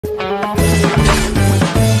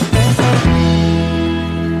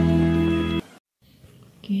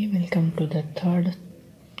Okay, welcome to the third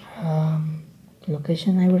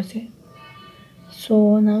location, I would say.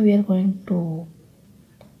 So now we are going to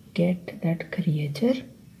get that creature.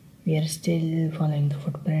 We are still following the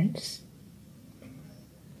footprints.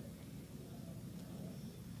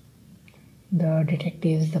 The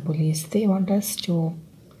detectives, the police, they want us to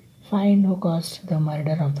find who caused the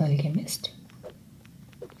murder of the alchemist.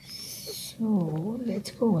 So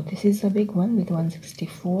let's go. This is a big one with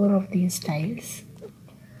 164 of these tiles,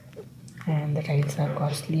 and the tiles are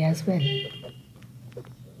costly as well.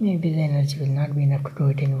 Maybe the energy will not be enough to do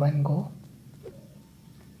it in one go.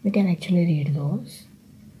 We can actually read those.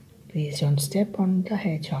 Please don't step on the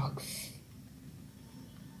hedgehogs.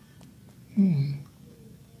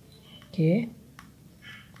 Okay.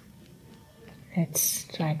 Let's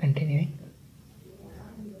try continuing.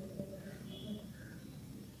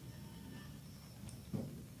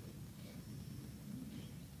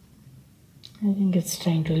 I think it's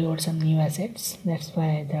trying to load some new assets. That's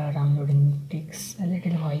why the downloading takes a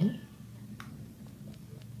little while.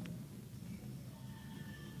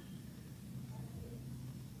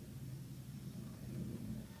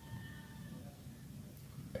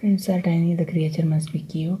 Prints are tiny, the creature must be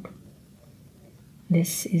cute.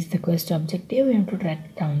 This is the quest objective. We have to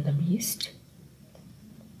track down the beast.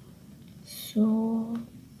 So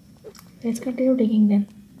let's continue digging then.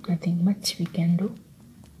 Nothing much we can do.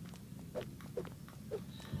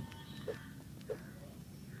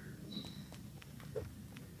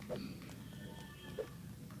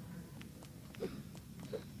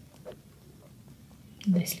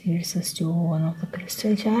 This leads us to one of the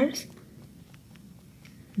crystal shards.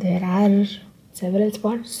 There are several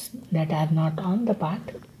spots that are not on the path.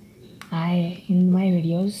 In my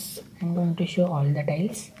videos, I'm going to show all the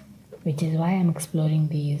tiles, which is why I'm exploring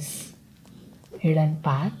these hidden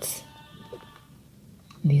paths.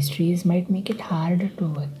 These trees might make it hard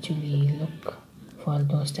to actually look for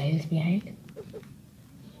those tiles behind.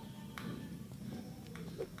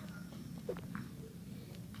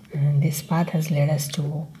 And this path has led us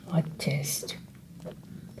to a chest,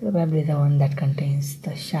 probably the one that contains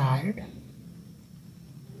the shard.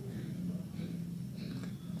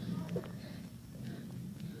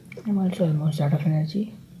 I'm also almost out of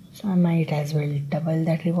energy, so I might as well double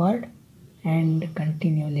that reward and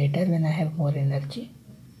continue later when I have more energy.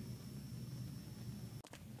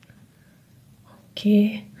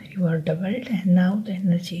 Okay, reward doubled and now the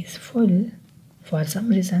energy is full. For some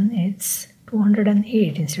reason it's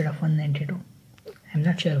 208 instead of 192. I'm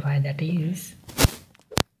not sure why that is,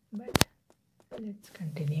 but let's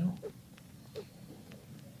continue.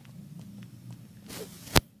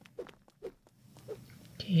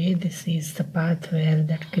 Okay, this is the path where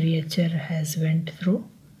that creature has went through.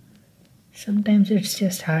 Sometimes it's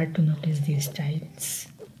just hard to notice these tiles.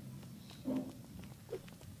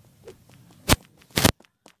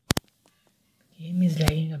 Game is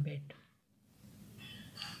lagging a bit.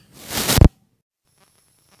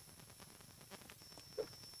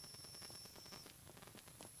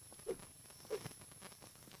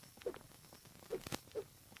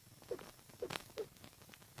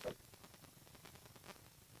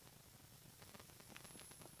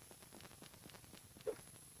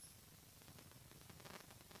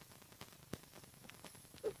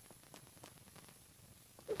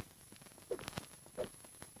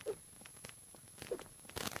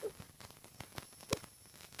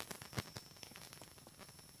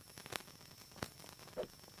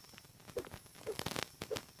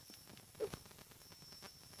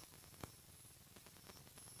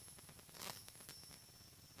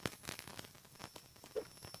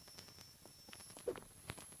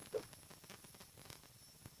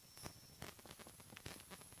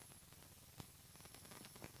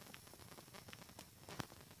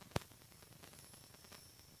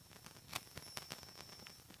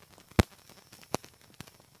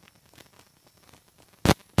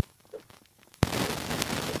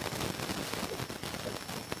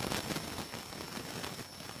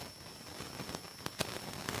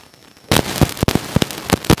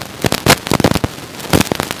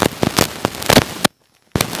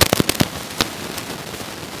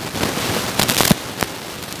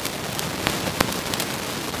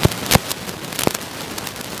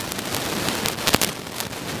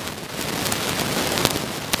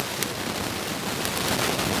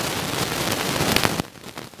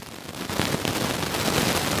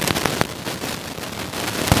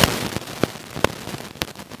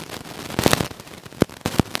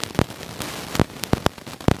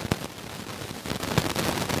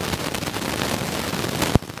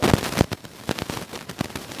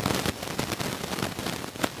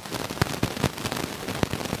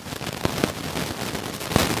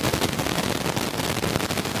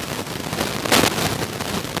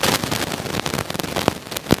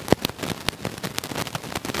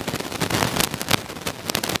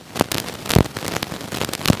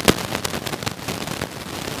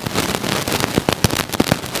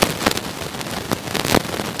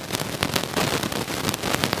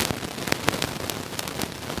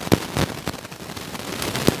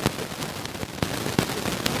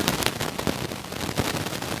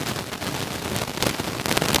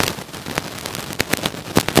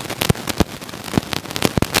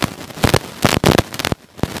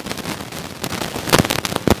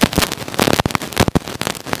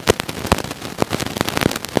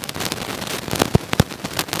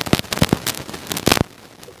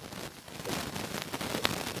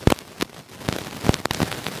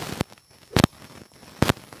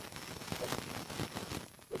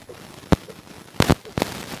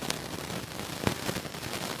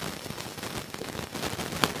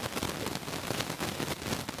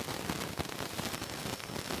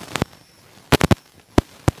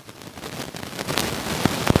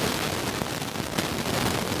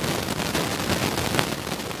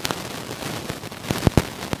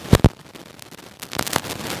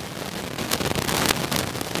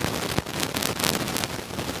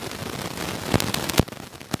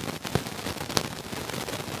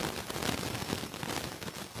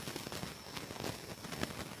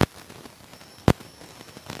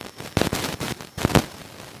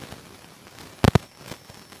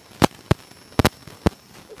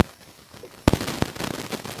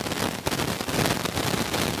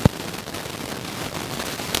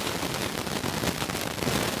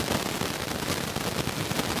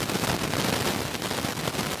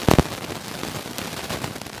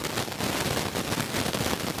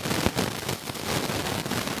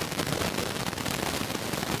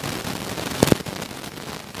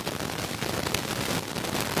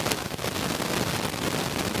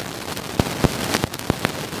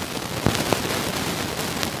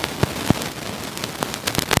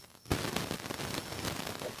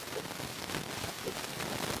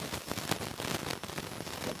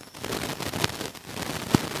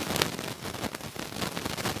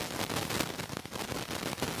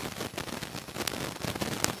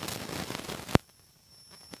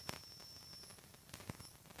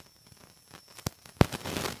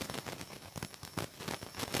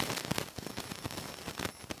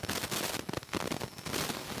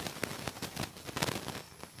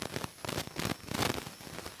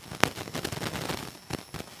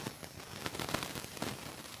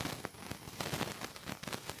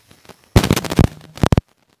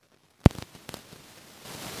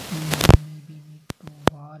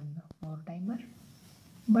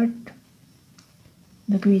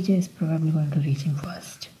 The creature is probably going to reach him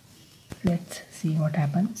first. Let's see what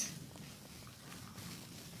happens.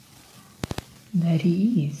 There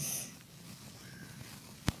he is.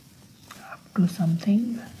 Up to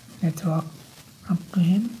something. Let's walk up to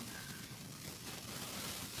him.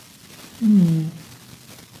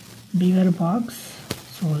 Bigger box.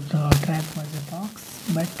 So the trap was a box,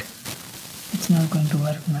 but it's not going to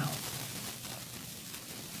work now.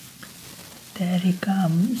 There he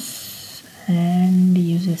comes and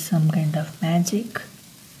uses some kind of magic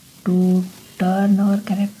to turn our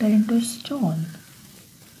character into stone.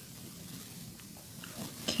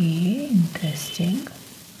 Okay, interesting.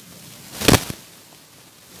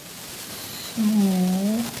 So,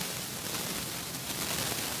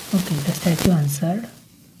 okay, the statue answered.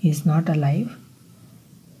 He's not alive.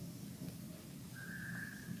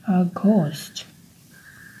 A ghost.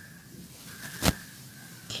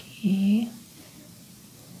 Okay.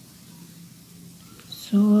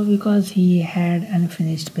 So because he had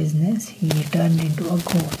unfinished business, he turned into a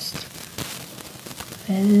ghost.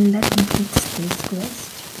 Well, that completes this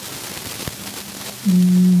quest.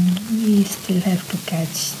 We still have to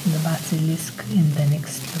catch the basilisk in the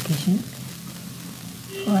next location.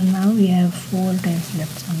 For now we have 4 tiles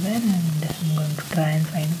left somewhere and I'm going to try and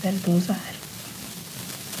find where those are.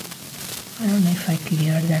 I don't know if I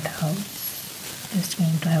cleared that house. Just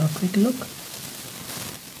going to have a quick look.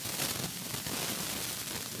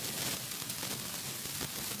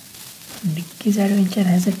 Dickie's adventure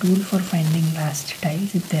has a tool for finding last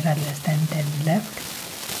tiles if there are less than 10 left,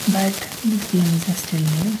 but these games are still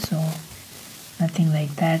new, so nothing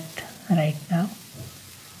like that right now.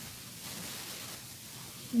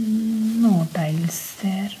 No tiles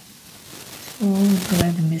there, so we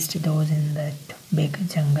probably missed those in that big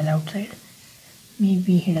jungle outside,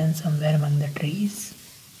 maybe hidden somewhere among the trees.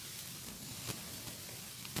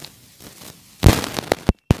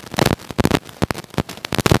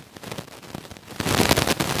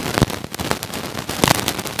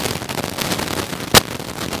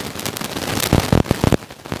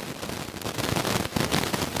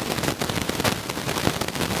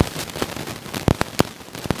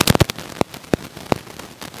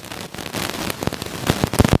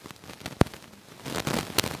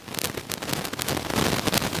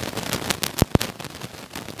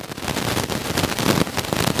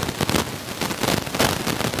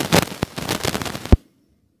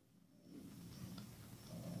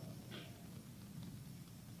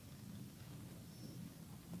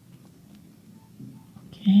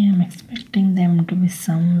 Okay, I'm expecting them to be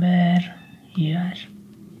somewhere here.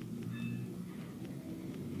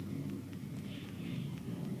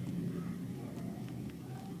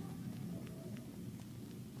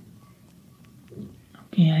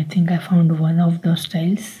 Okay, I think I found one of those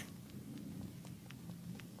tiles.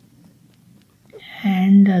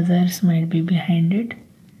 And others might be behind it.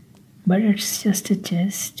 But it's just a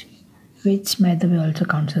chest, which by the way also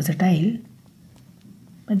counts as a tile.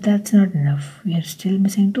 But that's not enough. We are still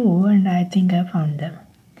missing 2 and I think I found them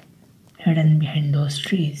hidden behind those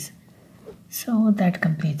trees. So that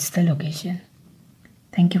completes the location.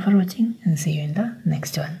 Thank you for watching and see you in the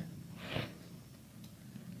next one.